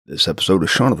This episode of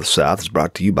Shaun of the South is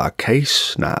brought to you by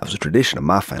Case Knives, a tradition of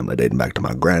my family dating back to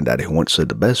my granddaddy, who once said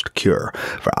the best cure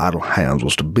for idle hands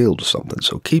was to build something,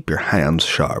 so keep your hands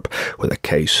sharp with a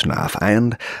Case knife.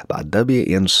 And by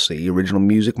WNC Original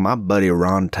Music, my buddy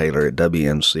Ron Taylor at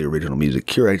WNC Original Music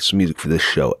curates music for this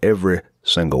show every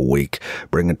single week,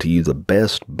 bringing to you the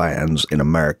best bands in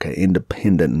America,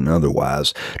 independent and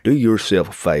otherwise. Do yourself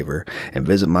a favor and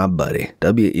visit my buddy,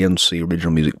 WNC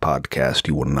Original Music Podcast.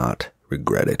 You will not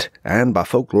regret it. And by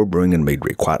Folklore Brewing and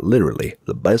Meadery, quite literally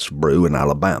the best brew in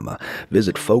Alabama.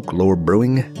 Visit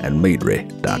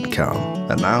folklorebrewingandmeadery.com.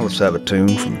 And now let's have a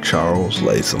tune from Charles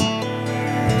Latham.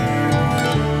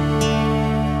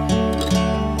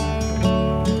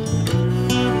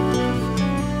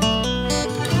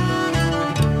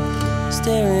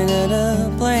 Staring at a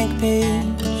blank page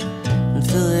and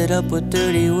fill it up with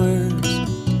dirty words.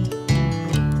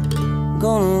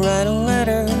 Gonna write a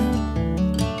letter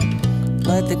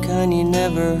like the kind you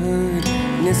never heard,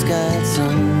 and it's got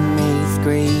some 8th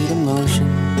grade emotion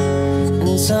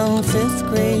and some 5th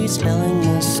grade spelling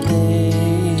mistake.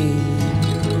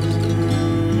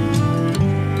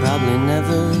 Probably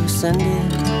never send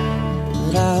it,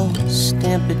 but I'll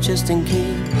stamp it just in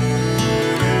case.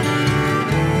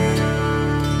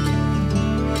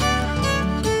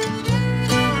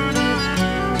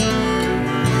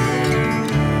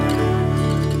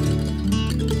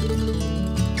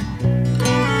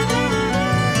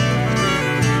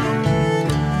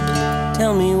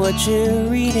 Tell me what you're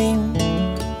reading.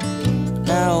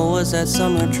 How was that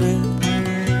summer trip?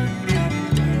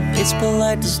 It's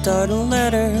polite to start a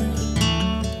letter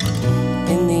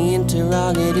in the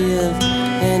interrogative.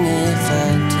 And if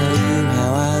I tell you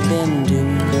how I've been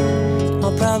doing,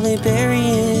 I'll probably bury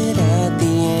it at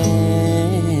the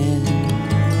end.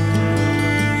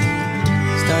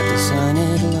 Start to sign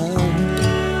it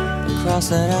love, cross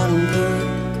that out and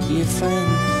put your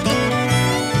friend.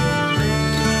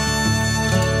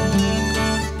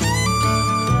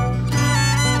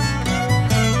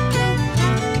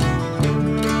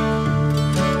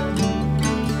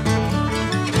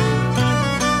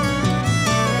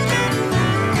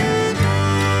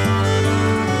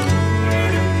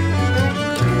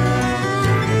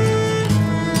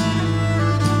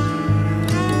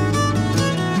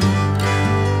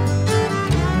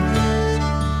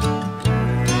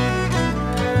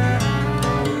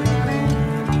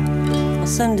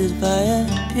 Send it by a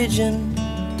pigeon,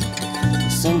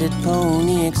 send it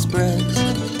Pony Express.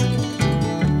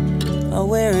 I'll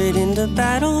wear it into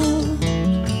battle,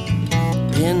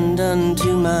 pinned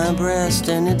unto my breast,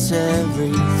 and it's every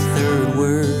 3rd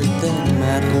word that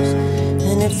matters.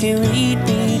 And if you read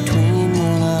between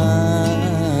the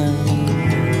lines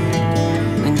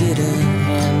and get a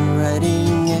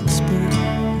handwriting expert,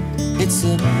 it's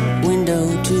a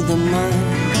window to the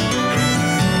mind.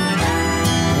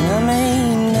 I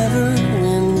may never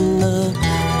win the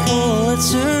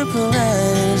Pulitzer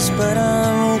Prize, but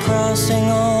I'm crossing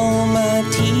all my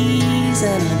T's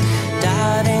and I'm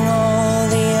dotting all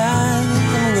the I's.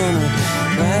 I'm gonna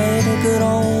write a good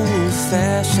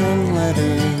old-fashioned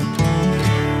letter.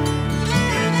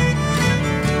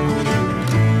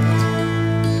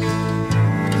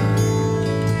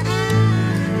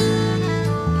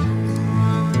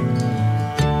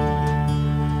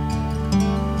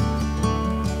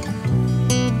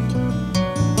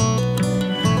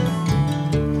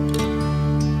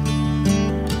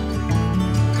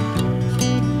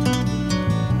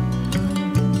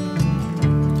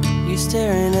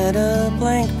 Staring at a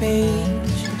blank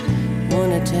page,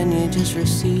 1 of 10 you just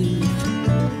received.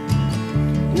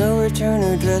 No return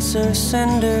address or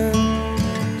sender,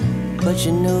 but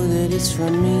you know that it's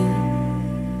from me.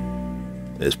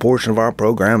 This portion of our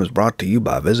program is brought to you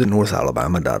by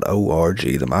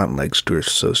visitnorthalabama.org, the Mountain Lakes Tourist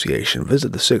Association.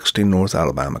 Visit the 16 North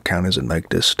Alabama counties and make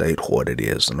this state what it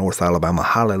is. The North Alabama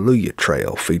Hallelujah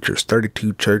Trail features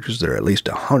 32 churches that are at least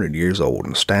 100 years old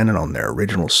and standing on their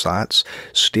original sites,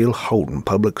 still holding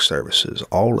public services,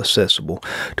 all accessible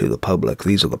to the public.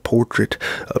 These are the portrait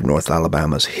of North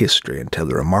Alabama's history and tell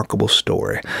the remarkable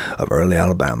story of early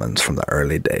Alabamans from the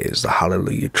early days. The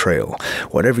Hallelujah Trail.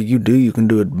 Whatever you do, you can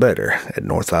do it better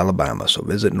at North Alabama. So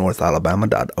visit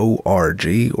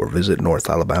northalabama.org or visit North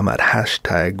Alabama at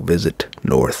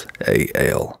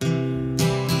 #VisitNorthAL.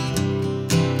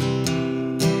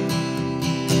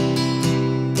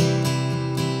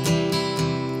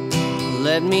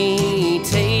 Let me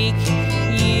take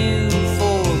you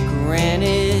for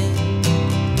granted,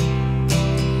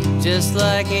 just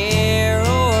like air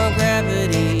or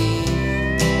gravity.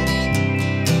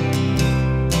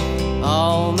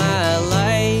 All my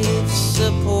life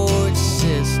support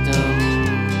systems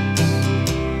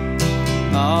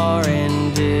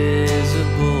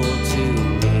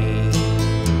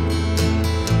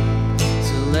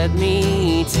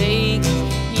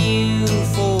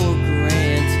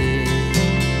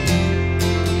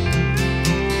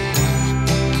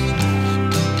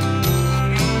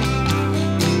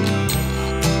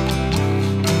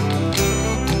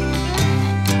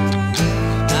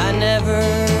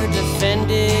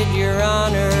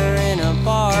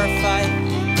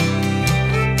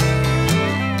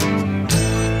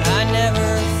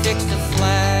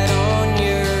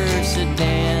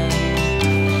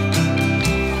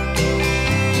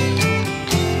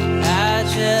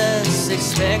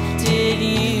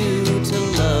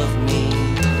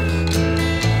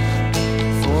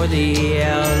the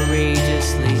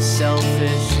outrageously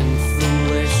selfish and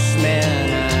foolish man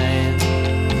I am.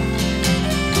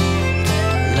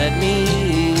 Let me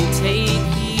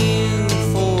take you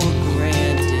for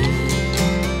granted.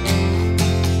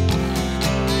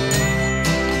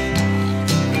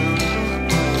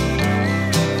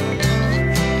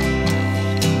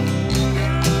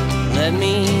 Let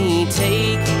me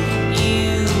take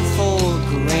you for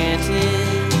granted.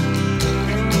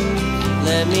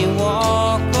 Let me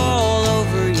walk all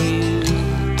over you.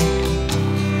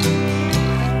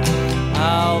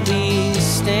 I'll be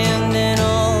standing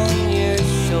on your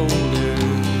shoulder.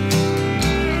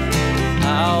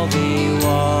 I'll be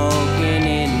walking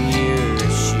in your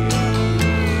shoes.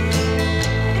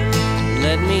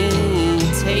 Let me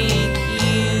take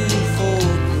you for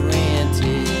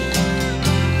granted.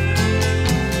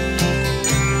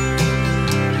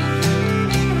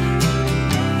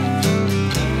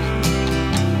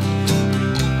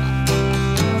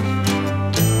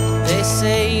 They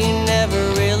say you never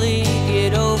really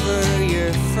get over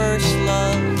your first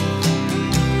love.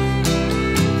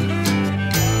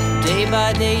 Day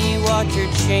by day you watch her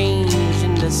change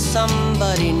into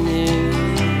somebody new,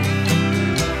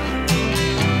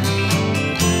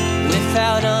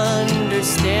 without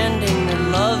understanding that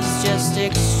love's just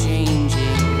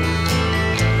exchanging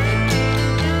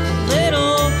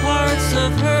little parts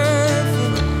of her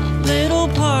for little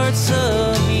parts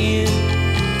of you.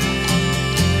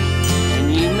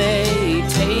 And you may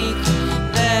take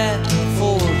that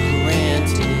for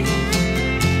granted.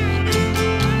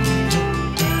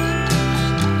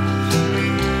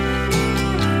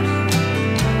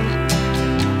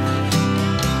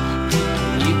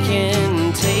 You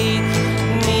can take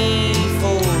me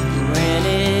for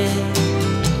granted.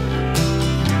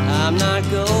 I'm not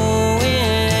going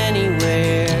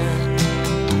anywhere.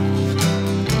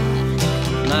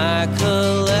 My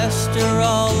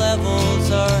cholesterol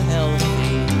levels are healthy,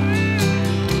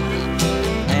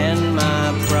 and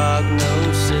my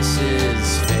prognosis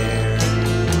is fair.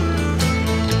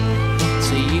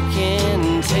 So you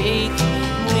can take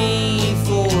me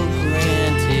for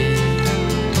granted.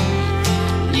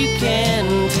 You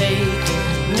can take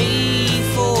me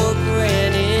for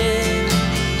granted.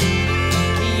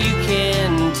 You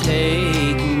can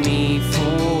take me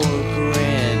for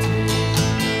granted.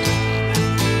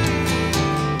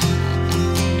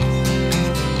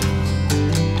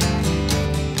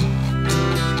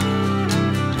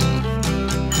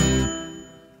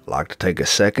 I'd like to take a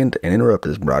second and interrupt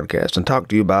this broadcast and talk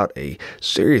to you about a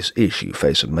serious issue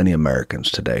facing many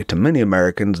Americans today. To many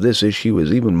Americans, this issue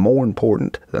is even more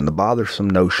important than the bothersome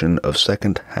notion of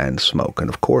second-hand smoke. And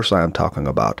of course, I am talking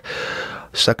about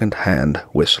second-hand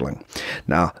whistling.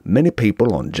 Now, many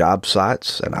people on job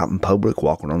sites and out in public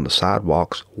walking on the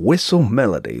sidewalks whistle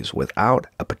melodies without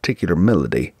a particular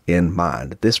melody in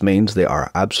mind. This means they are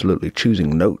absolutely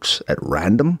choosing notes at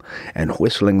random and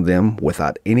whistling them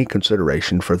without any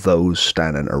consideration for those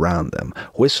standing around them.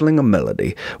 Whistling a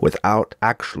melody without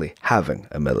actually having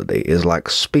a melody is like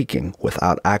speaking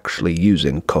without actually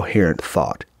using coherent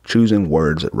thought, choosing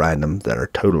words at random that are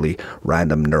totally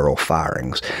random neural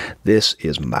firings. This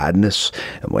is madness,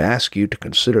 and we ask you to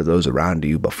consider those around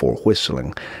you before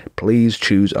whistling. Please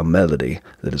choose a melody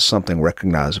that is something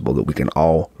recognizable that we can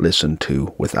all listen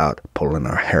to without pulling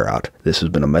our hair out. This has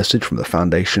been a message from the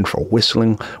Foundation for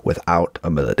Whistling Without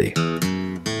a Melody.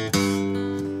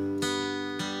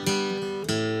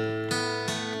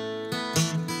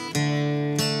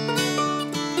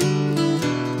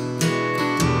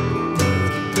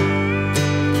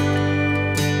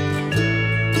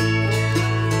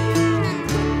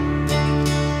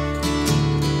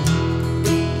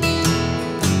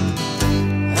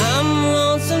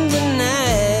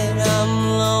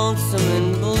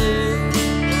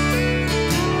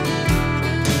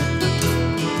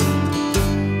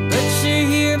 But you're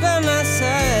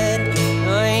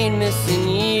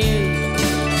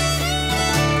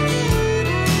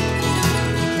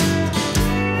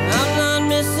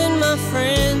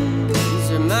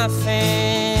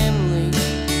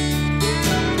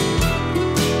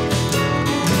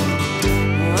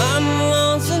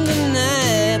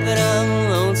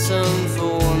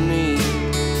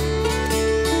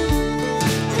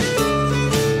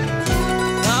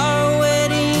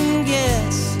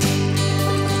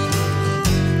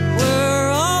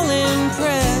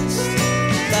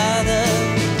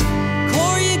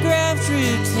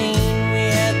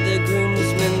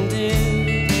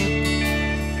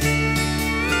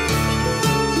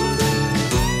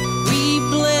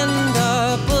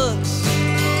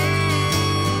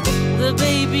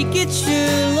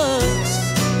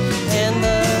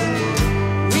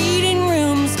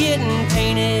getting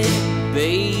painted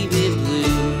baby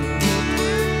blue.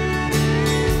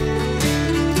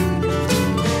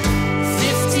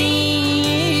 15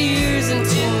 years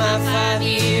into my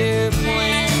 5-year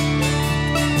plan,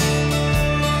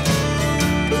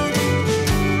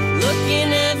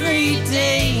 looking every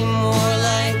day more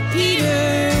like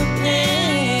Peter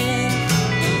Pan.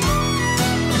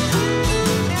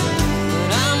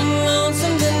 But I'm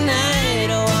lonesome tonight,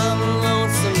 oh I'm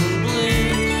lonesome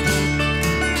blue.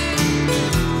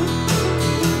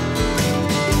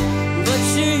 But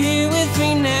you're here with me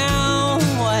now,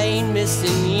 I ain't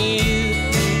missing you.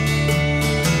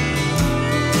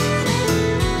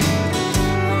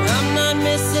 I'm not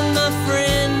missing my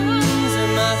friends or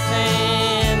my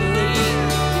family.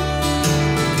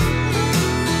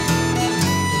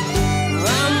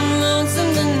 I'm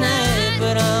lonesome tonight,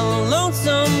 but I'm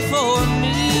lonesome for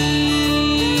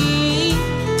me.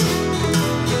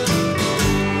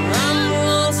 I'm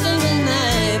lonesome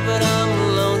tonight, but I'm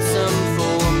lonesome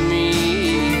for me.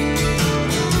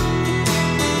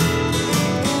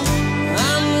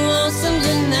 I'm lonesome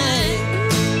tonight.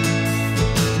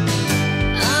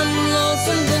 I'm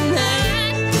lonesome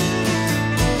tonight.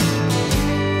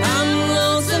 I'm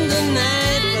lonesome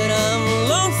tonight, but I'm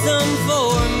lonesome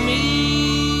for me.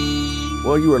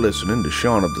 Well, you are listening to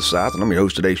Sean of the South, and I'm your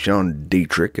host today, Sean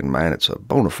Dietrich, and man, it's a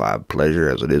bona fide pleasure,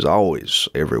 as it is always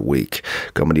every week,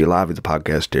 coming to you live at the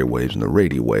podcast airwaves and the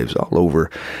radio waves all over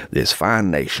this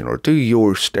fine nation, or through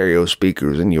your stereo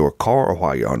speakers in your car, or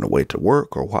while you're on the way to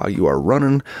work, or while you are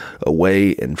running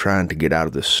away and trying to get out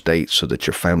of the state so that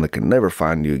your family can never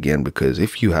find you again, because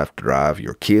if you have to drive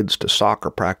your kids to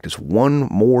soccer practice one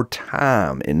more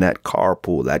time in that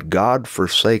carpool, that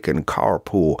godforsaken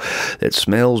carpool that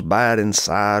smells bad inside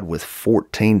with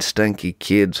 14 stinky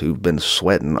kids who've been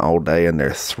sweating all day, and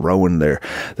they're throwing their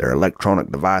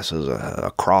electronic devices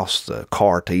across the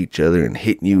car to each other and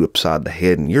hitting you upside the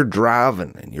head, and you're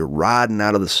driving and you're riding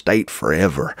out of the state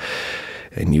forever,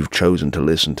 and you've chosen to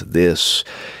listen to this,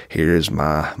 here's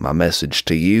my message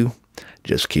to you: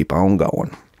 just keep on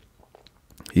going.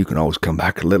 You can always come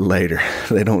back a little later.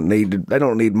 They don't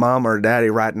need mom or daddy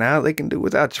right now. They can do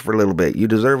without you for a little bit. You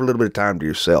deserve a little bit of time to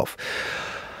yourself,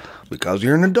 because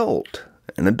you're an adult,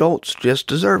 and adults just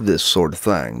deserve this sort of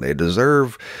thing. They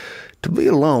deserve to be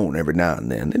alone every now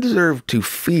and then. They deserve to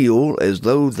feel as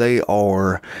though they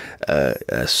are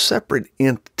a separate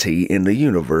entity in the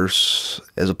universe,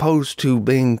 as opposed to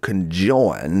being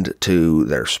conjoined to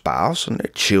their spouse and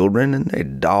their children and their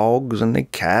dogs and their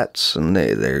cats and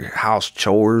their house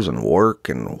chores and work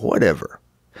and whatever.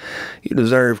 You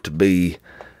deserve to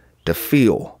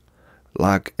feel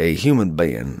like a human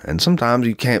being, and sometimes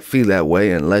you can't feel that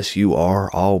way unless you are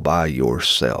all by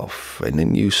yourself, and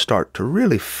then you start to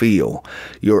really feel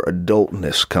your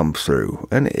adultness come through,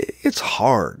 and it's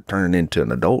hard turning into an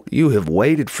adult. You have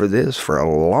waited for this for a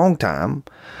long time.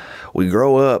 We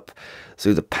grow up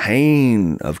through the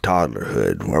pain of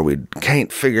toddlerhood, where we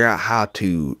can't figure out how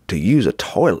to use a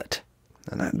toilet.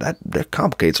 And that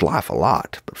complicates life a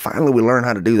lot. But finally we learn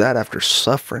how to do that after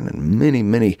suffering and many,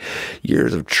 many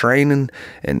years of training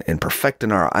and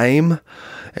perfecting our aim.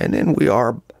 And then we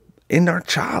are in our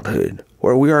childhood,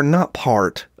 where we are not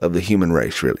part of the human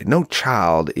race, really. No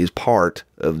child is part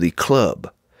of the club.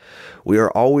 We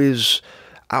are always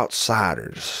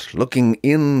outsiders, looking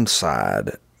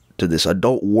inside to this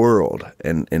adult world,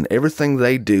 and everything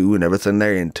they do and everything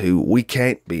they're into, we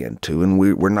can't be into, and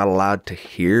we're not allowed to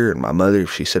hear. And my mother,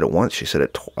 if she said it once, she said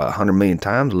it 100 million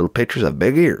times: little pitchers have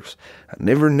big ears. I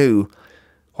never knew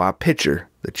why a pitcher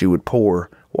that you would pour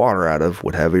water out of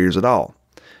would have ears at all.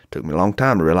 It took me a long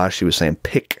time to realize she was saying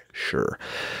picture.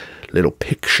 Little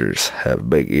pictures have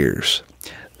big ears.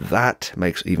 That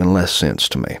makes even less sense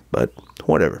to me, but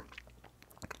whatever.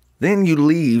 Then you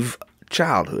leave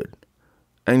childhood,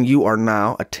 and you are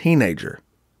now a teenager.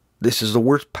 This is the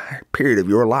worst period of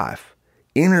your life,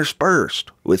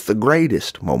 interspersed with the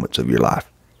greatest moments of your life.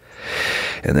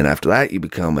 And then after that, you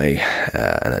become a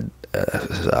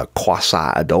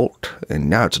quasi-adult, and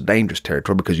now it's dangerous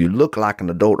territory, because you look like an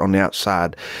adult on the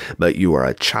outside, but you are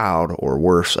a child, or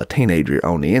worse, a teenager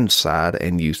on the inside,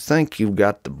 and you think you've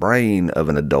got the brain of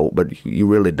an adult, but you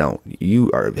really don't. You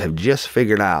have just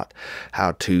figured out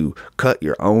how to cut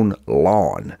your own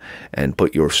lawn and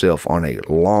put yourself on a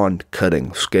lawn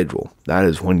cutting schedule. That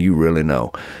is when you really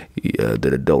know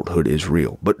that adulthood is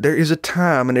real. But there is a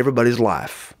time in everybody's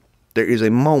life, there is a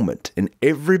moment in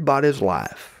everybody's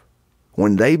life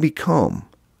when they become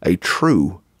a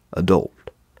true adult.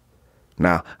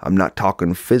 Now, I'm not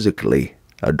talking physically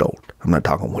adult. I'm not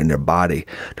talking when their body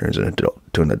turns into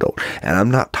an adult. And I'm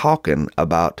not talking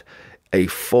about a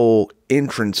full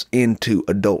entrance into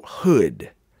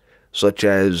adulthood, such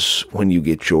as when you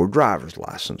get your driver's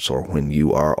license or when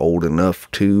you are old enough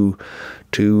to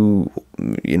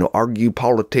argue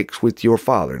politics with your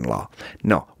father-in-law.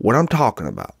 No, what I'm talking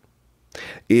about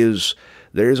is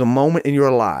there is a moment in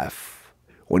your life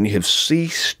when you have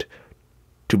ceased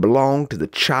to belong to the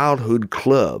childhood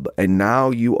club, and now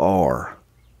you are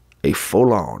a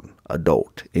full-on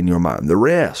adult in your mind. The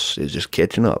rest is just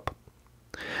catching up.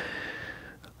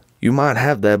 You might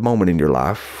have that moment in your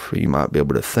life. You might be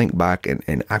able to think back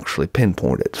and actually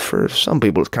pinpoint it. For some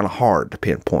people, it's kind of hard to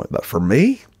pinpoint, but for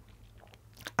me,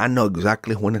 I know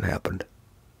exactly when it happened.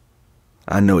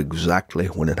 I know exactly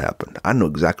when it happened. I know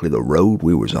exactly the road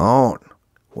we was on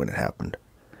when it happened.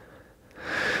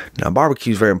 Now,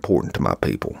 barbecue is very important to my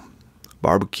people.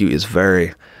 Barbecue is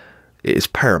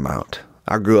paramount.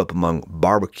 I grew up among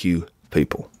barbecue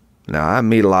people. Now, I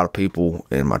meet a lot of people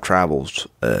in my travels.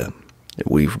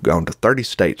 We've gone to 30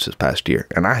 states this past year,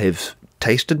 and I have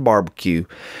tasted barbecue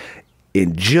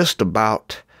in just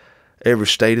about every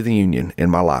state of the union in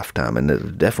my lifetime.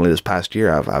 And definitely this past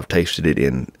year, I've tasted it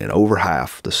in over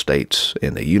half the states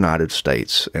in the United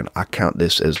States. And I count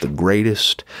this as the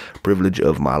greatest privilege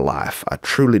of my life. I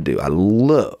truly do. I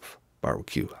love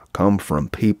barbecue. I come from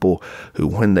people who,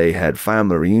 when they had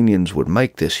family reunions, would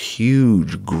make this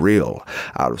huge grill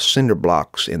out of cinder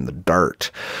blocks in the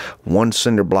dirt, one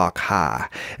cinder block high,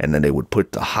 and then they would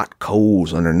put the hot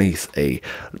coals underneath a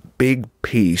big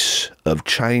piece of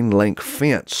chain link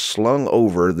fence slung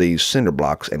over these cinder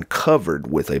blocks and covered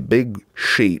with a big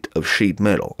sheet of sheet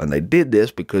metal. And they did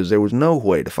this because there was no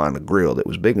way to find a grill that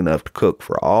was big enough to cook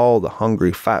for all the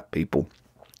hungry fat people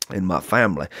in my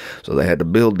family. So they had to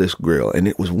build this grill, and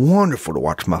it was wonderful to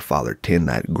watch my father tend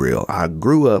that grill. I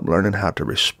grew up learning how to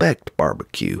respect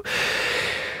barbecue.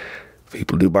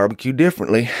 People do barbecue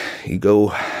differently. You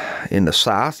go in the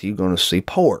South, you're going to see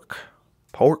pork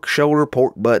shoulder,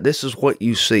 pork butt. This is what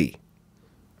you see.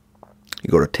 You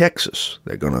go to Texas,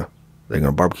 they're gonna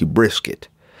barbecue brisket.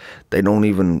 They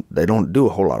don't do a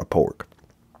whole lot of pork.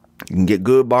 You can get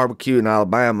good barbecue in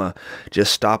Alabama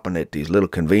just stopping at these little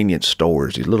convenience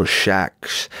stores, these little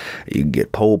shacks. You can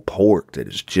get pulled pork that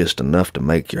is just enough to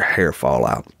make your hair fall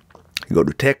out. You go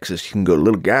to Texas, you can go to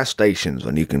little gas stations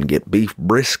and you can get beef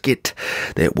brisket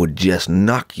that would just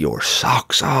knock your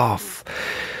socks off.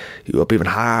 You go up even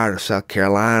higher to South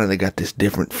Carolina, they got this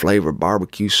different flavor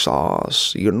barbecue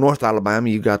sauce. You go to North Alabama,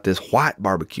 you got this white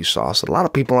barbecue sauce that a lot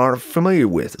of people aren't familiar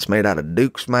with. It's made out of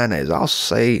Duke's mayonnaise. I'll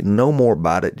say no more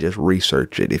about it, just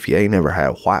research it. If you ain't ever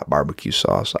had white barbecue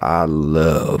sauce, I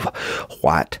love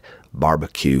white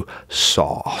barbecue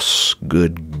sauce.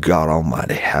 Good God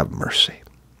Almighty, have mercy.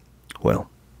 Well,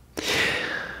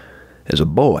 as a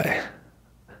boy,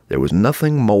 there was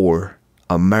nothing more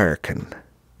American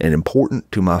and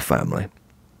important to my family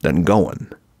than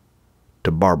going to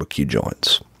barbecue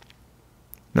joints.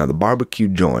 Now, the barbecue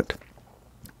joint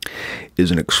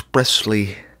is an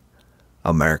expressly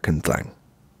American thing.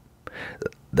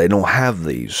 They don't have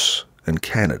these in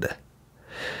Canada.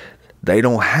 They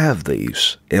don't have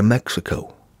these in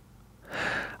Mexico.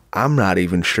 I'm not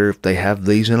even sure if they have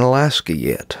these in Alaska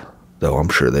yet, though I'm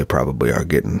sure they probably are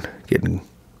getting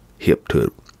hip to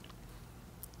it.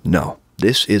 No.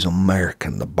 This is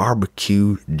American, the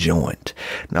barbecue joint.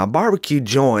 Now, barbecue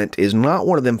joint is not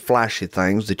one of them flashy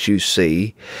things that you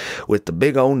see with the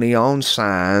big old neon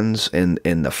signs and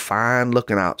the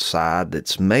fine-looking outside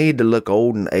that's made to look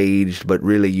old and aged, but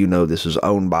really, this is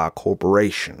owned by a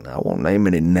corporation. I won't name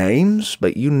any names,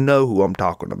 but you know who I'm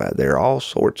talking about. There are all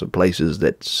sorts of places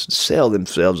that sell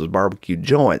themselves as barbecue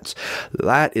joints.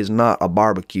 That is not a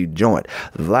barbecue joint.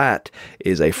 That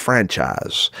is a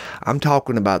franchise. I'm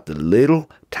talking about the little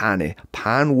tiny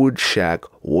pine wood shack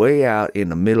way out in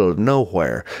the middle of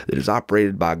nowhere that is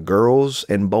operated by girls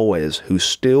and boys who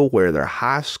still wear their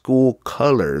high school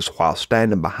colors while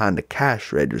standing behind the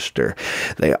cash register.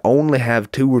 They only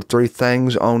have 2 or 3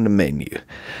 things on the menu.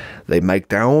 They make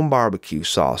their own barbecue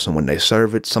sauce, and when they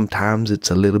serve it, sometimes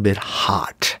it's a little bit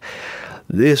hot.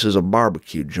 This is a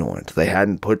barbecue joint. They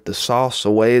hadn't put the sauce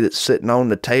away that's sitting on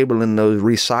the table in those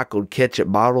recycled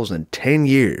ketchup bottles in 10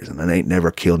 years, and it ain't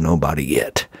never killed nobody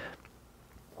yet.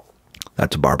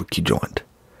 That's a barbecue joint.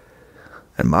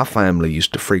 And my family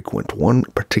used to frequent one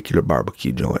particular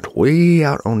barbecue joint way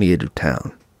out on the edge of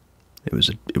town. It was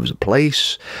a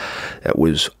place that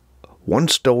was one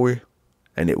story,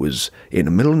 and it was in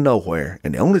the middle of nowhere,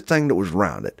 and the only thing that was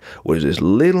around it was this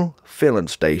little filling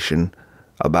station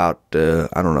about,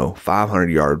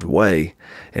 500 yards away,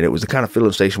 and it was the kind of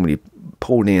filling station when you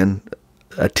pulled in,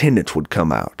 attendants would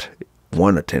come out.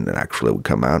 one attendant actually would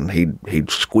come out and he'd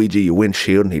squeegee your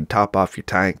windshield and he'd top off your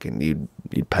tank and you'd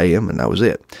pay him and that was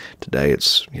it. Today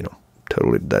it's,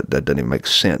 totally, that doesn't even make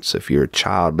sense. If you're a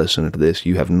child listening to this,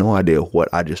 you have no idea what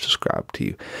I just described to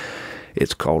you.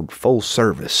 It's called full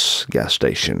service gas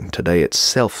station. Today it's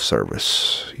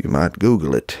self-service. You might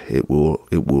Google it. It will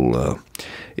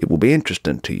be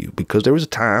interesting to you because there was a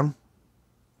time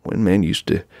when men used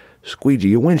to squeegee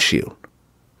your windshield.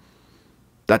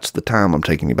 That's the time I'm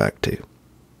taking you back to.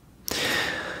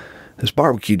 This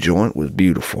barbecue joint was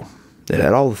beautiful. It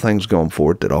had all the things going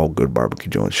for it that all good barbecue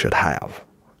joints should have.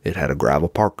 It had a gravel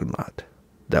parking lot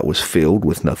that was filled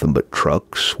with nothing but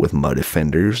trucks with muddy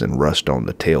fenders and rust on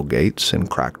the tailgates and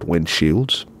cracked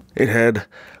windshields. It had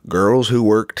girls who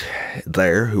worked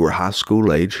there who were high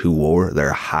school age who wore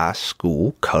their high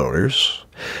school colors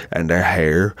and their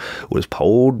hair was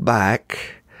pulled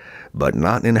back, but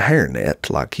not in a hairnet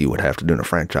like you would have to do in a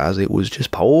franchise. It was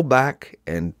just pulled back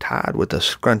and tied with a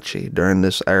scrunchie. During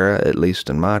this era, at least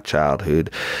in my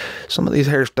childhood, some of these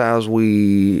hairstyles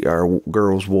our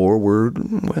girls wore were,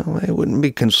 well, they wouldn't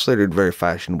be considered very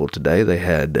fashionable today. They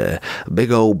had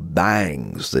big old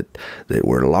bangs that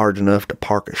were large enough to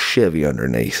park a Chevy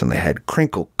underneath, and they had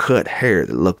crinkle-cut hair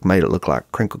that made it look like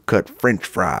crinkle-cut French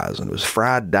fries, and it was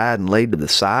fried, dyed, and laid to the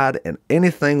side, and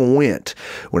anything went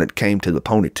when it came to the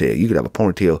ponytail. You could have a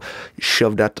ponytail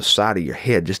shoved out the side of your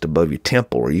head just above your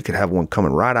temple, or you could have one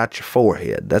coming right out your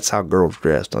forehead. That's how girls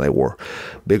dressed, and they wore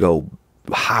big old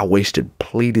high-waisted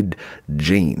pleated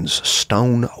jeans,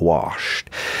 stone-washed.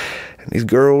 And these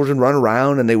girls would run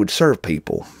around, and they would serve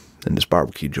people in this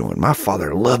barbecue joint. My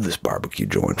father loved this barbecue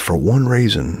joint for one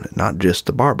reason, not just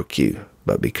the barbecue,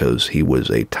 but because he was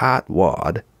a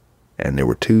tightwad. And there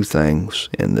were two things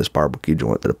in this barbecue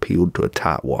joint that appealed to a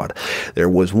tightwad. There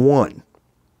was one,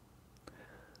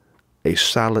 a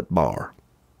salad bar.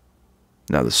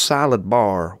 Now, the salad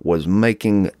bar was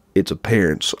making its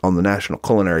appearance on the national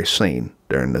culinary scene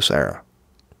during this era.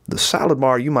 The salad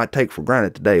bar you might take for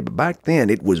granted today, but back then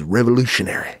it was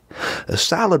revolutionary. A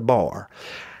salad bar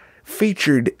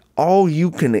featured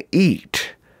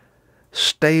all-you-can-eat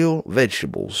stale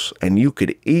vegetables, and you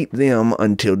could eat them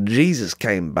until Jesus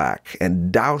came back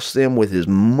and douse them with as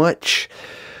much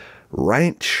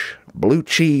ranch, blue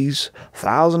cheese,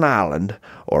 Thousand Island,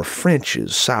 or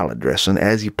French's salad dressing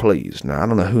as you please. Now, I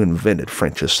don't know who invented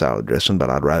French's salad dressing, but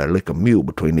I'd rather lick a mule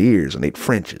between the ears and eat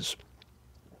French's.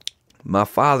 My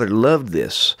father loved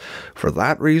this for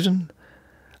that reason,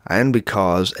 and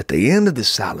because at the end of the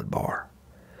salad bar,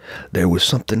 there was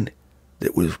something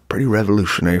that was pretty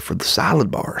revolutionary for the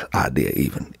salad bar idea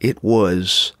even. It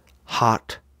was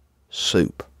hot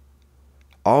soup.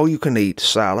 All you can eat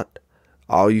salad,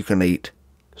 all you can eat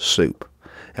soup.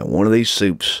 And one of these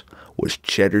soups was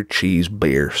cheddar cheese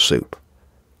beer soup.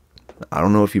 I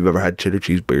don't know if you've ever had cheddar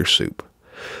cheese beer soup.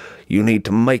 You need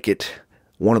to make it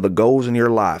one of the goals in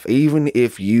your life. Even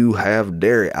if you have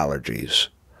dairy allergies,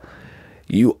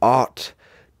 you ought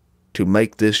to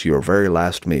make this your very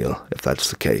last meal, if that's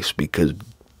the case, because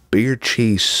beer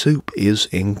cheese soup is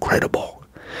incredible.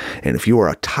 And if you are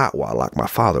a tightwad like my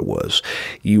father was,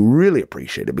 you really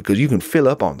appreciate it because you can fill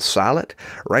up on salad,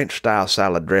 ranch-style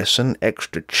salad dressing,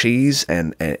 extra cheese,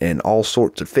 and all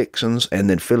sorts of fixings, and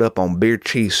then fill up on beer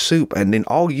cheese soup. And then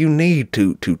all you need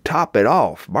to top it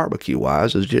off,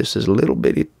 barbecue-wise, is just this little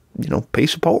bitty,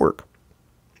 piece of pork.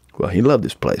 Well, he loved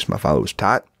this place. My father was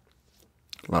tight.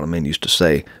 A lot of men used to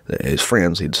say, his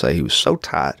friends, he'd say he was so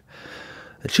tight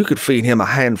that you could feed him a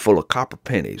handful of copper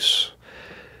pennies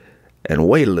and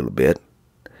wait a little bit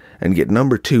and get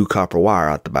number 2 copper wire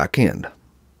out the back end.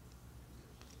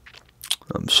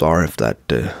 I'm sorry if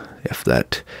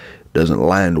that doesn't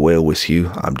land well with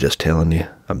you. I'm just telling you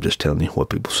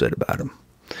what people said about him.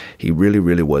 He really,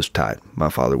 really was tight. My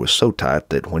father was so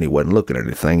tight that when he wasn't looking at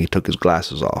anything, he took his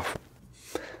glasses off.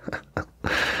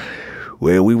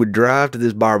 Well, we would drive to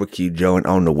this barbecue joint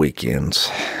on the weekends,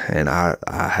 and I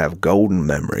have golden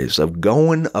memories of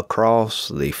going across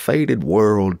the faded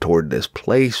world toward this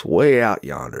place way out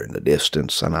yonder in the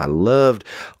distance, and I loved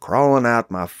crawling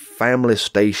out my family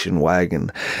station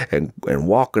wagon and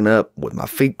walking up with my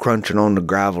feet crunching on the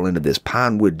gravel into this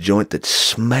pine wood joint that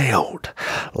smelled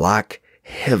like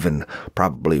heaven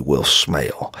probably will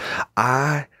smell.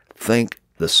 I think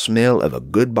the smell of a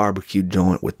good barbecue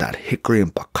joint with that hickory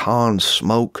and pecan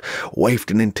smoke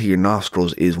wafting into your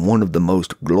nostrils is one of the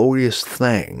most glorious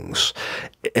things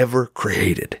ever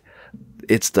created.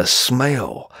 It's the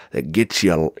smell that gets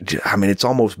you. I mean, it's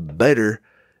almost better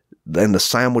than the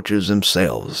sandwiches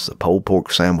themselves, the pulled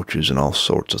pork sandwiches and all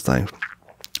sorts of things.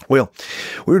 Well,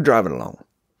 we were driving along,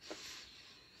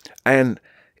 and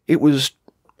it was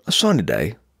a sunny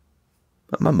day,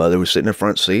 My mother was sitting in the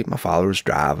front seat. My father was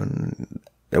driving.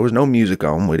 There was no music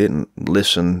on. We didn't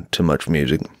listen to much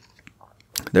music.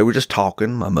 They were just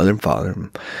talking, my mother and father.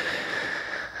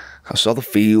 I saw the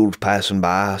fields passing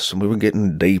by us, and we were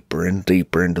getting deeper and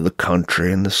deeper into the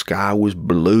country, and the sky was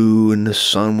blue, and the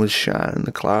sun was shining,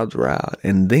 the clouds were out.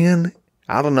 And then,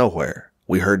 out of nowhere,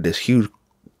 we heard this huge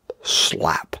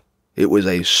slap. It was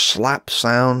a slap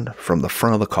sound from the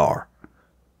front of the car.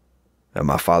 And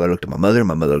my father looked at my mother, and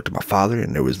my mother looked at my father,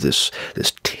 and there was this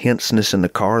tenseness in the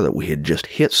car that we had just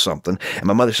hit something. And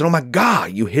my mother said, "Oh my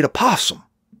God, you hit a possum."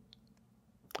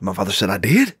 And my father said, "I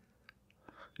did?"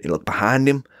 He looked behind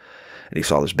him, and he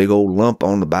saw this big old lump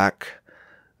on the back,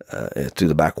 through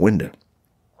the back window.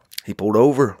 He pulled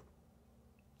over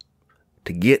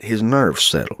to get his nerves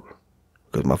settled,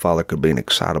 because my father could be an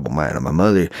excitable man. And my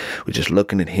mother was just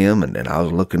looking at him, and I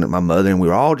was looking at my mother, and we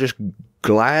were all just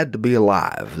glad to be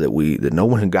alive, that no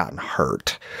one had gotten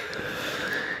hurt.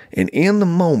 And in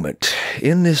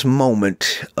this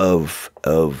moment of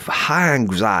high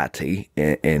anxiety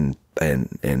and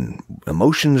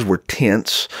emotions were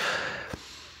tense,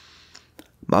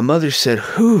 my mother said,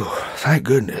 "Whew, thank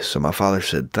goodness." And my father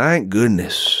said, "Thank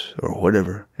goodness," or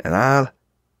whatever. And I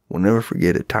will never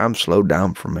forget it. Time slowed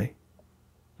down for me.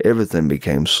 Everything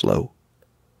became slow.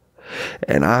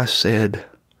 And I said,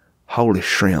 "Holy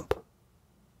shrimp."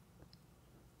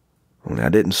 I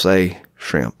didn't say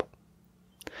shrimp.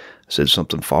 I said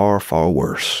something far, far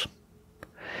worse.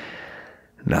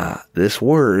 Now, this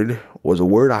word was a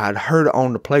word I had heard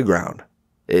on the playground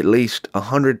at least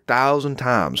 100,000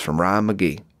 times from Ryan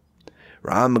McGee.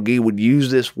 Ryan McGee would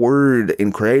use this word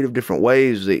in creative different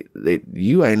ways that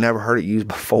you ain't never heard it used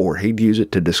before. He'd use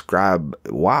it to describe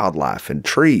wildlife and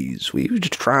trees. We was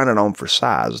just trying it on for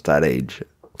size at that age.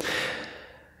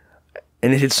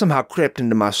 And it had somehow crept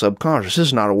into my subconscious. This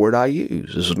is not a word I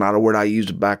use. This is not a word I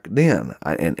used back then.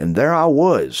 And there I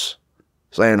was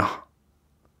saying,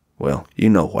 well, you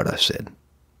know what I said.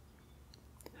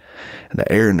 And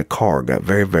the air in the car got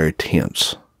very, very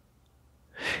tense.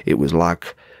 It was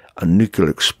like a nuclear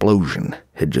explosion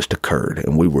had just occurred,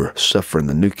 and we were suffering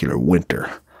the nuclear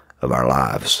winter of our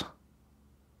lives.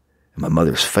 And my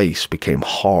mother's face became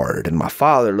hard, and my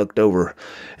father looked over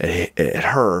at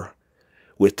her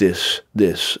with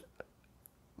this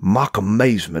mock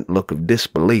amazement look of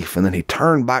disbelief, and then he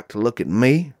turned back to look at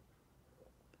me.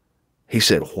 He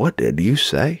said, "What did you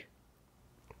say?"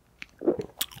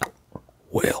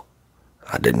 Well,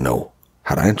 I didn't know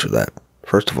how to answer that.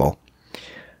 First of all,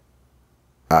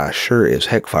 I sure as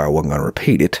heck fire wasn't going to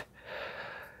repeat it.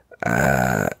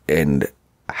 And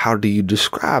how do you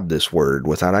describe this word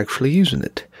without actually using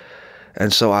it?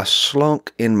 And so I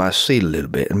slunk in my seat a little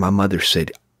bit, and my mother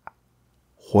said,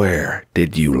 "Where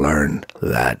did you learn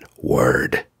that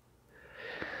word?"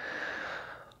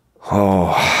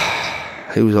 Oh,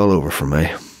 it was all over for me.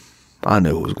 I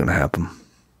knew it was going to happen.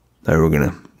 They were going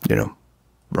to,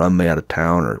 run me out of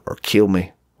town or kill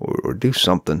me or do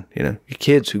something.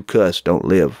 Kids who cuss don't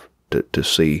live to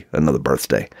see another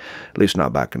birthday, at least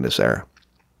not back in this era.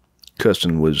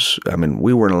 Cussing was,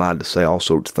 we weren't allowed to say all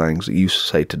sorts of things that you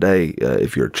say today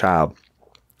if you're a child.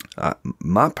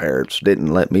 My parents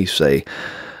didn't let me say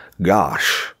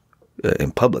gosh,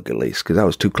 in public at least, because I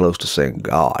was too close to saying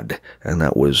God, and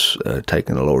that was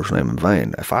taking the Lord's name in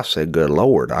vain. If I said good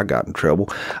Lord, I got in trouble.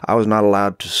 I was not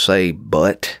allowed to say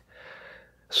but.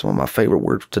 Some of my favorite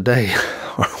words today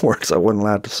are words I wasn't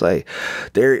allowed to say.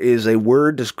 There is a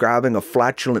word describing a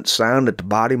flatulent sound that the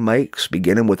body makes,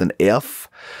 beginning with an F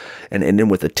and ending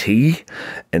with a T,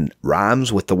 and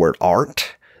rhymes with the word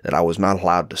art, that I was not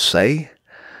allowed to say.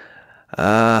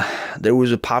 There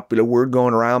was a popular word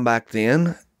going around back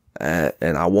then,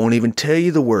 and I won't even tell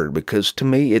you the word, because to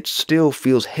me it still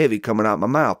feels heavy coming out my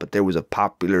mouth. But there was a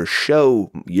popular show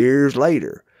years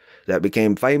later that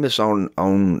became famous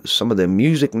on some of the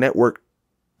music network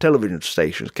television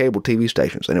stations, cable TV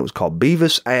stations, and it was called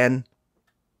Beavis and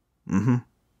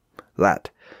that.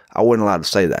 I wasn't allowed to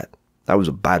say that. That was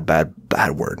a bad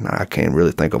word. Now, I can't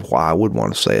really think of why I would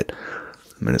want to say it.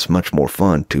 It's much more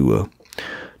fun to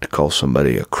call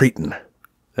somebody a cretin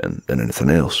than anything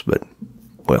else, but,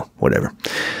 well, whatever.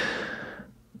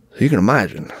 So you can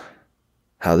imagine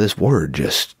how this word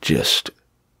just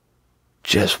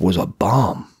was a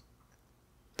bomb.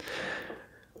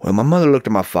 Well, my mother looked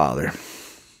at my father,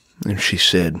 and she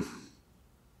said,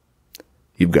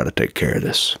 "You've got to take care of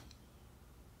this."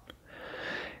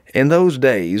 In those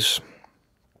days,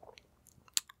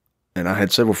 and I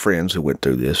had several friends who went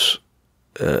through this,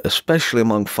 especially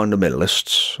among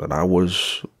fundamentalists, and I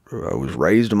was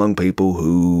raised among people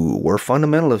who were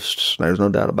fundamentalists. There's no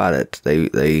doubt about it.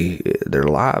 Their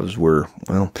lives were,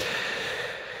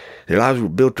 Their lives were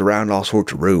built around all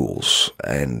sorts of rules,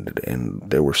 and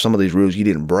there were some of these rules you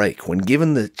didn't break. When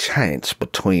given the chance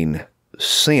between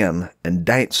sin and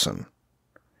dancing,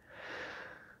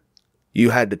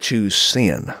 you had to choose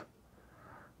sin,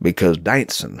 because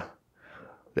dancing,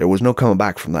 there was no coming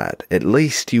back from that. At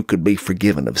least you could be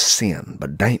forgiven of sin,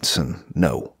 but dancing,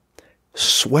 no.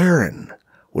 Swearing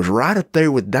was right up there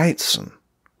with dancing.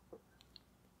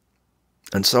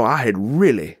 And so I had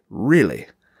really, really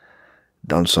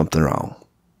done something wrong.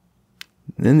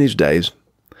 In these days,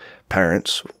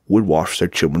 parents would wash their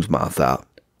children's mouth out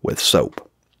with soap.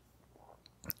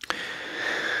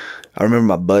 I remember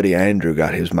my buddy Andrew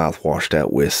got his mouth washed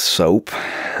out with soap,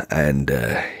 and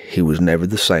he was never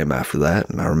the same after that.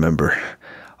 And I remember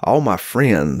all my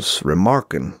friends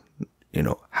remarking,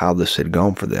 how this had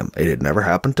gone for them. It had never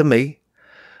happened to me,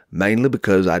 mainly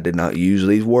because I did not use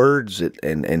these words.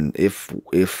 And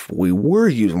if we were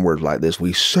using words like this,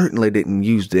 we certainly didn't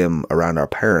use them around our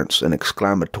parents in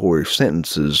exclamatory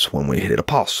sentences when we hit a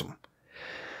possum.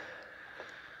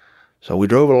 So we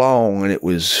drove along, and it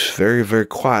was very, very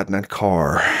quiet in that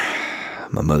car.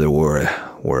 My mother wore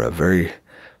a very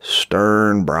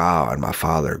stern brow, and my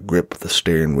father gripped the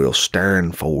steering wheel,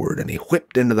 staring forward, and he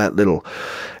whipped into that little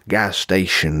gas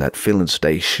station, that filling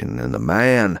station, and the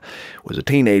man was a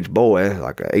teenage boy,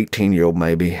 like an 18-year-old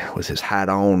maybe, with his hat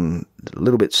on a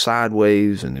little bit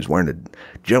sideways, and he's wearing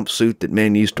a jumpsuit that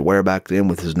men used to wear back then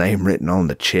with his name written on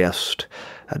the chest.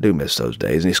 I do miss those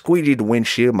days. And he squeegeed the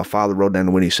windshield. My father rolled down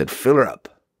the window. He said, "Fill her up.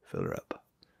 Fill her up."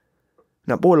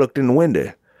 And that boy looked in the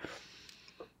window,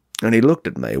 and he looked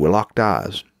at me with locked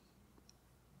eyes.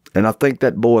 And I think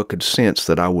that boy could sense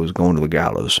that I was going to the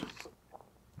gallows.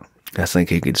 I think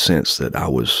he could sense that I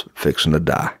was fixing to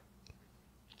die.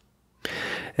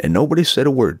 And nobody said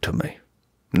a word to me.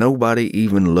 Nobody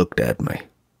even looked at me.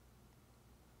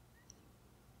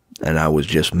 And I was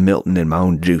just melting in my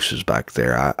own juices back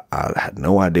there. I had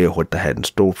no idea what they had in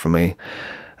store for me.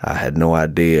 I had no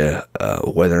idea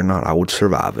whether or not I would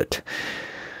survive it.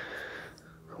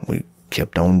 We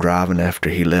kept on driving after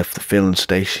he left the filling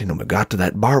station, and we got to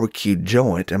that barbecue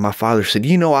joint, and my father said,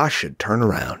 I should turn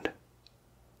around.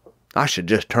 I should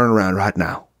just turn around right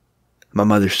now. My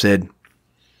mother said,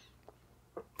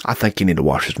 "I think you need to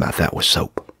wash his mouth out with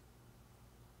soap."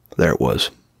 There it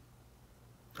was.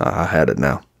 I had it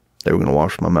now. They were going to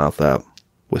wash my mouth out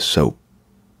with soap.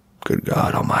 Good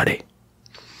God Almighty.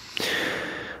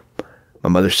 My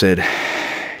mother said,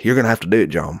 "You're going to have to do it,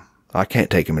 John. I can't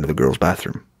take him into the girls'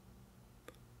 bathroom."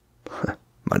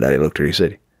 My daddy looked at her. He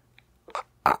said,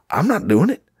 I'm not doing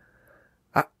it.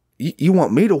 You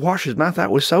want me to wash his mouth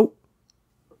out with soap?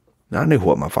 I knew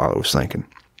what my father was thinking.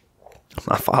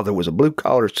 My father was a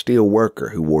blue-collar steel worker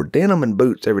who wore denim and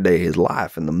boots every day of his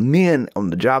life, and the men on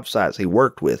the job sites he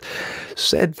worked with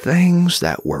said things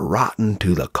that were rotten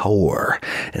to the core.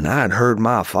 And I had heard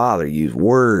my father use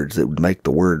words that would make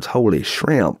the words "holy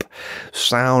shrimp"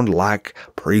 sound like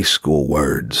preschool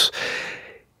words.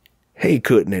 He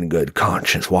couldn't in good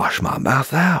conscience wash my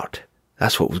mouth out.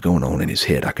 That's what was going on in his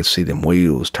head. I could see them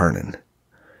wheels turning.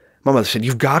 My mother said,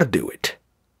 "You've got to do it.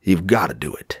 You've got to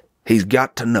do it. He's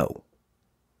got to know."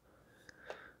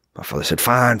 My father said,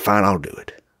 Fine, I'll do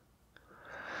it.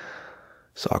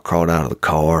 So I crawled out of the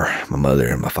car. My mother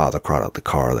and my father crawled out of the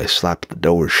car. They slapped the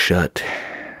doors shut.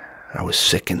 I was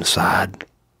sick inside.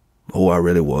 Oh, I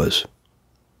really was.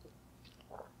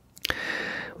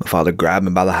 My father grabbed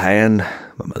me by the hand.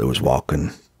 My mother was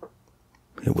walking.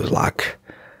 It was like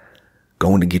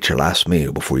going to get your last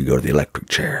meal before you go to the electric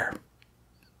chair.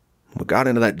 We got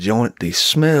into that joint. These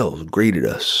smells greeted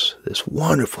us. This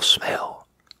wonderful smell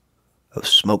of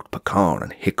smoked pecan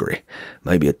and hickory,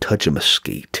 maybe a touch of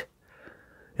mesquite,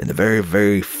 and the very,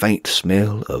 very faint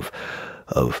smell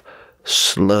of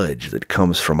sludge that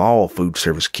comes from all food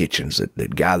service kitchens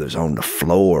that gathers on the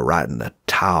floor right in the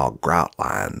tile grout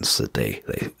lines that they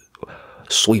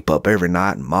sweep up every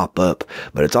night and mop up,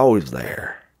 but it's always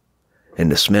there. And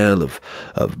the smell of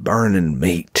burning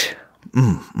meat.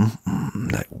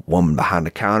 That woman behind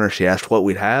the counter, she asked what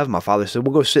we'd have. My father said,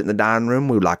 "We'll go sit in the dining room.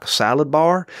 We'd like a salad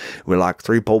bar. We'd like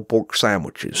 3 pulled pork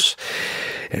sandwiches."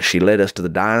 And she led us to the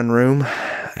dining room,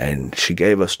 and she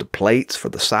gave us the plates for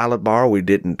the salad bar. We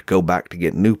didn't go back to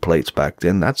get new plates back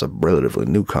then. That's a relatively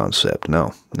new concept.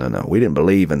 No. We didn't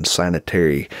believe in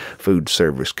sanitary food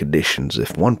service conditions.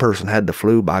 If one person had the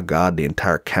flu, by God, the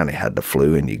entire county had the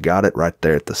flu, and you got it right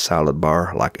there at the salad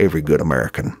bar like every good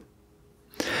American.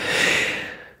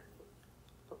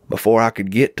 Before I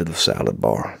could get to the salad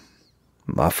bar,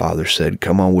 my father said,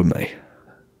 "Come on with me.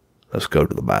 Let's go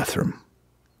to the bathroom."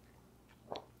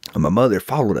 And my mother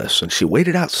followed us, and she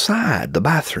waited outside the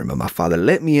bathroom, and my father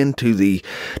let me into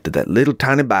that little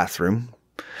tiny bathroom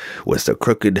with the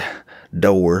crooked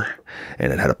door,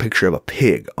 and it had a picture of a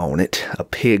pig on it, a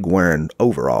pig wearing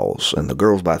overalls, and the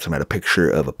girls' bathroom had a picture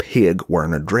of a pig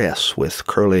wearing a dress with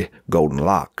curly golden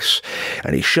locks.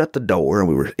 And he shut the door, and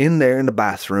we were in there in the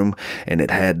bathroom, and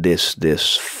it had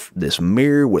this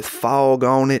mirror with fog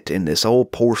on it, and this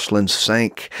old porcelain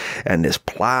sink, and this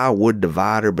plywood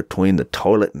divider between the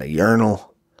toilet and the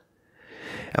urinal.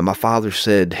 And my father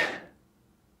said,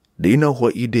 "Do you know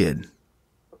what you did?"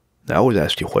 I always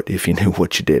asked you if you knew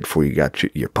what you did before you got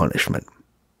your punishment.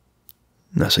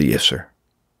 And I said, "Yes, sir."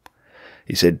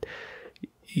 He said,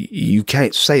 "You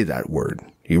can't say that word.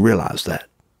 You realize that?"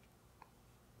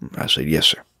 I said, "Yes,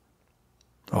 sir."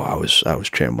 Oh, I was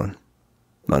trembling.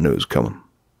 I knew it was coming.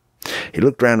 He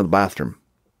looked around the bathroom.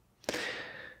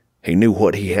 He knew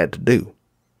what he had to do.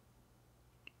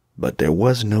 But there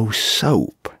was no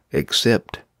soap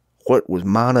except what was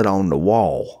mounted on the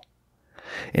wall.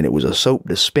 And it was a soap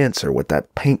dispenser with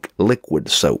that pink liquid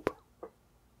soap.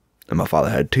 And my father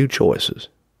had two choices.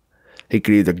 He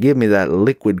could either give me that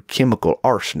liquid chemical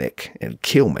arsenic and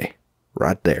kill me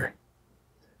right there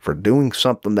for doing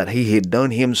something that he had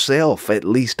done himself at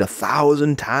least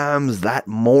 1,000 times that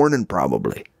morning,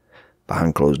 probably,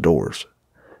 behind closed doors.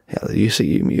 Yeah, you see,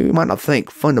 you might not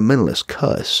think fundamentalists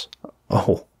cuss.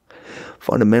 Oh,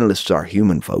 fundamentalists are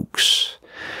human folks.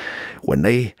 When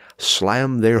they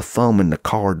slam their thumb in the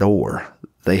car door,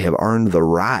 they have earned the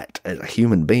right as a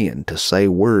human being to say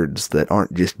words that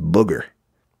aren't just booger.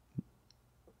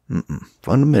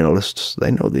 Fundamentalists, they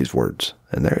know these words,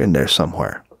 and they're in there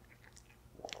somewhere.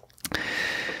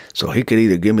 So he could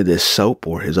either give me this soap,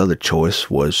 or his other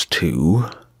choice was to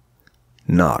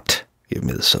not give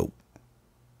me the soap.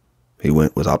 He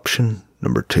went with option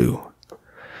number 2.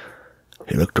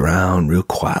 He looked around real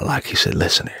quiet like he said,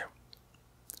 "Listen here.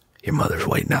 Your mother's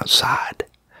waiting outside,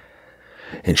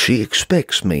 and she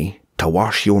expects me to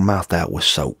wash your mouth out with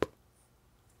soap."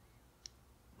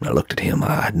 I looked at him.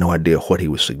 I had no idea what he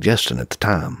was suggesting at the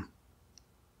time,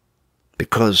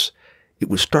 because it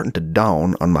was starting to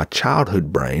dawn on my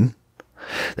childhood brain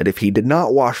that if he did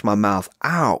not wash my mouth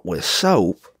out with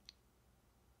soap,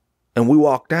 and we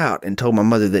walked out and told my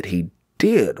mother that he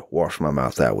did wash my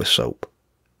mouth out with soap,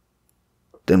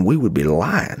 then we would be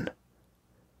lying.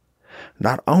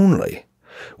 Not only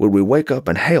would we wake up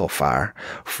in hellfire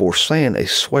for saying a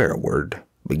swear word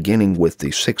beginning with the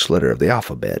 6th letter of the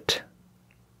alphabet,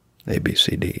 A, B,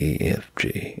 C, D, E, F,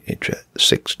 G, H,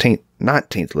 16th,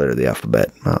 19th letter of the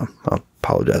alphabet. I'll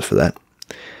apologize for that.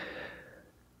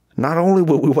 Not only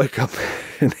would we wake up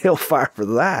in hellfire for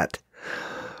that,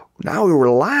 now we were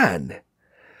lying.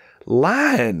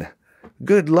 Lying.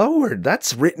 Good Lord,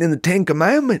 that's written in the 10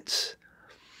 Commandments.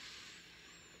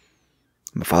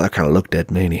 My father kind of looked at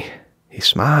me, and he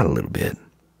smiled a little bit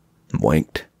and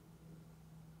winked.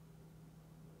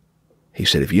 He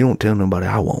said, "If you don't tell nobody,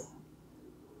 I won't."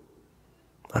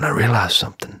 And I realized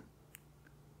something.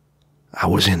 I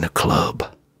was in the club.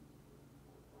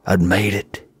 I'd made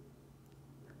it.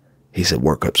 He said,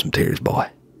 "Work up some tears, boy."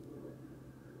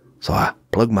 So I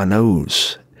plugged my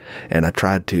nose, and I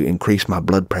tried to increase my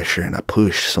blood pressure, and I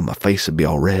pushed so my face would be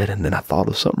all red, and then I thought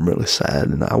of something really sad,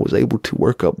 and I was able to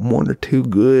work up 1 or 2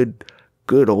 good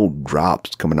old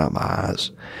drops coming out my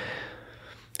eyes.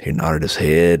 He nodded his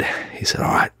head. He said,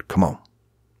 "All right, come on."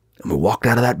 And we walked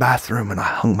out of that bathroom, and I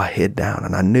hung my head down,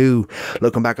 and I knew,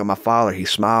 looking back at my father, he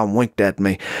smiled and winked at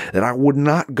me, that I would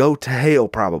not go to hell,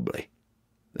 probably.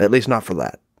 At least not for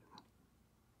that.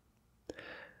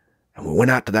 And we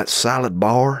went out to that salad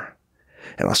bar,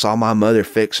 and I saw my mother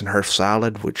fixing her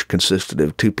salad, which consisted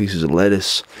of 2 pieces of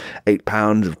lettuce, 8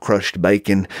 pounds of crushed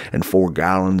bacon, and 4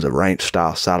 gallons of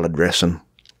ranch-style salad dressing.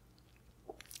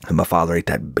 And my father ate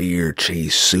that beer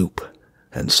cheese soup,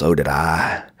 and so did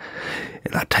I.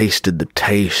 And I tasted the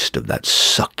taste of that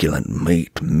succulent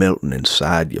meat melting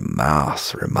inside your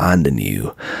mouth, reminding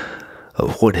you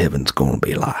of what heaven's going to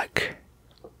be like.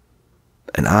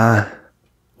 And I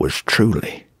was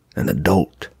truly an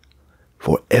adult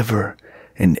forever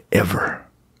and ever.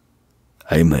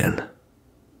 Amen.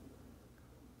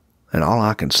 And all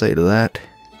I can say to that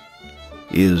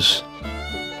is,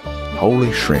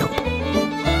 holy shrimp.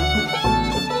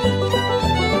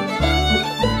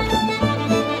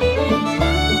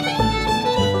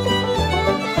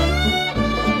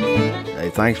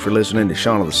 thanks for listening to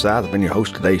Sean of the South. I've been your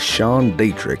host today, Sean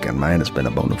Dietrich, and man, it's been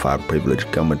a bona fide privilege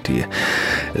coming to you.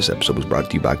 This episode was brought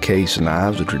to you by Case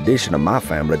Knives, a tradition of my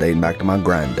family dating back to my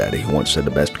granddaddy, who once said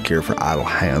the best cure for idle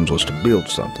hands was to build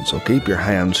something. So keep your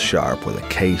hands sharp with a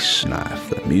Case knife.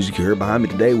 The music you heard behind me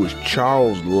today was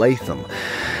Charles Latham.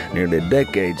 Nearly a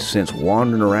decade since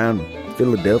wandering around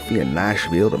Philadelphia and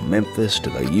Nashville to Memphis to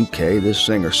the UK, this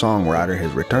singer-songwriter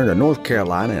has returned to North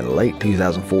Carolina in late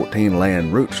 2014,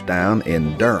 laying roots down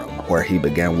in Durham, where he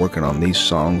began working on these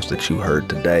songs that you heard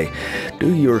today.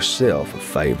 Do yourself a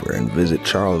favor and visit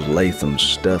Charles Latham's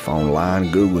stuff online.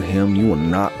 Google him. You will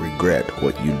not regret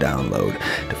what you download.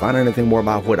 To find anything more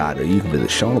about what I do, you can visit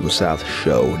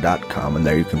SeanOfTheSouthShow.com, and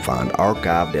there you can find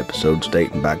archived episodes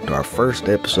dating back to our first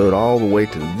episode all the way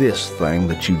to this thing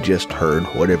that you just heard.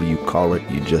 Whatever you call it,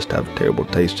 you just have a terrible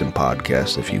taste in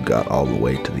podcasts if you got all the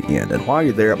way to the end. And while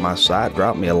you're there at my site,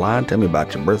 drop me a line. Tell me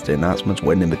about your birthday announcements,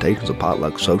 wedding invitations, or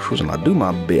potluck socials, and I'll do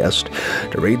my best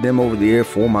to read them over the air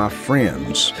for my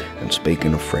friends. And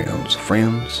speaking of friends,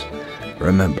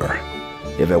 remember,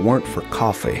 if it weren't for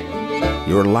coffee,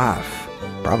 your life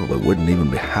probably wouldn't even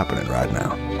be happening right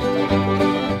now.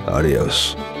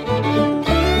 Adios.